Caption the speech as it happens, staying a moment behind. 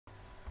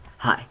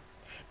Hi,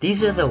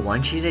 these are the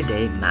One Sheet a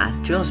Day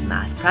Math Drills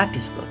Math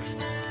Practice Books.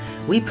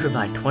 We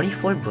provide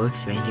 24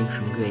 books ranging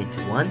from grades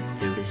 1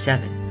 through to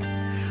 7.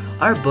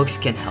 Our books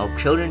can help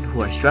children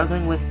who are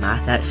struggling with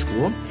math at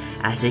school,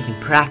 as they can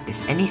practice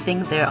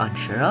anything they're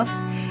unsure of,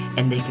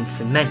 and they can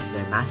cement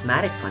their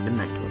mathematic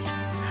fundamentals.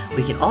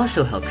 We can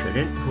also help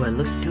children who are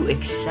looking to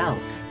excel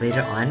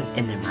later on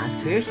in their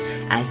math careers,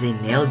 as they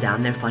nail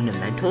down their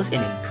fundamentals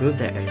and improve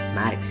their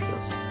arithmetic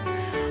skills.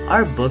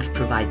 Our books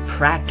provide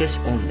practice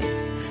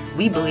only.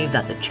 We believe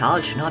that the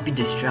child should not be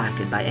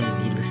distracted by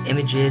any needless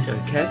images or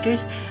characters,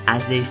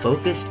 as they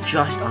focus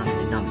just on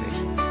the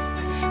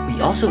numbers.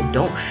 We also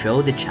don't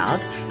show the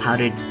child how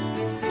to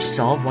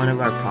solve one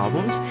of our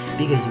problems,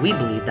 because we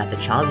believe that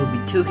the child will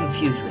be too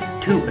confused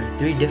with 2 or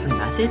 3 different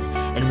methods,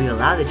 and we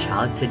allow the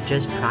child to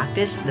just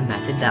practice the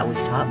method that was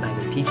taught by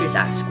the teachers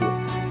at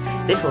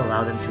school. This will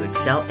allow them to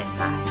excel in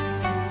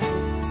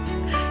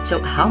math. So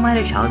how might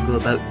a child go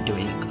about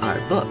doing our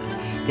book?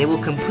 They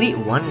will complete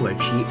one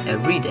worksheet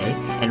every day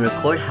and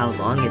record how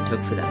long it took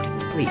for them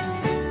to complete.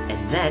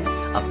 And then,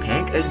 a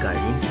parent or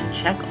guardian can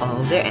check all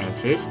of their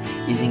answers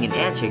using an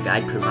answer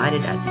guide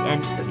provided at the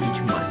end of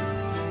each month.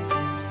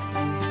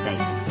 Thank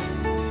you.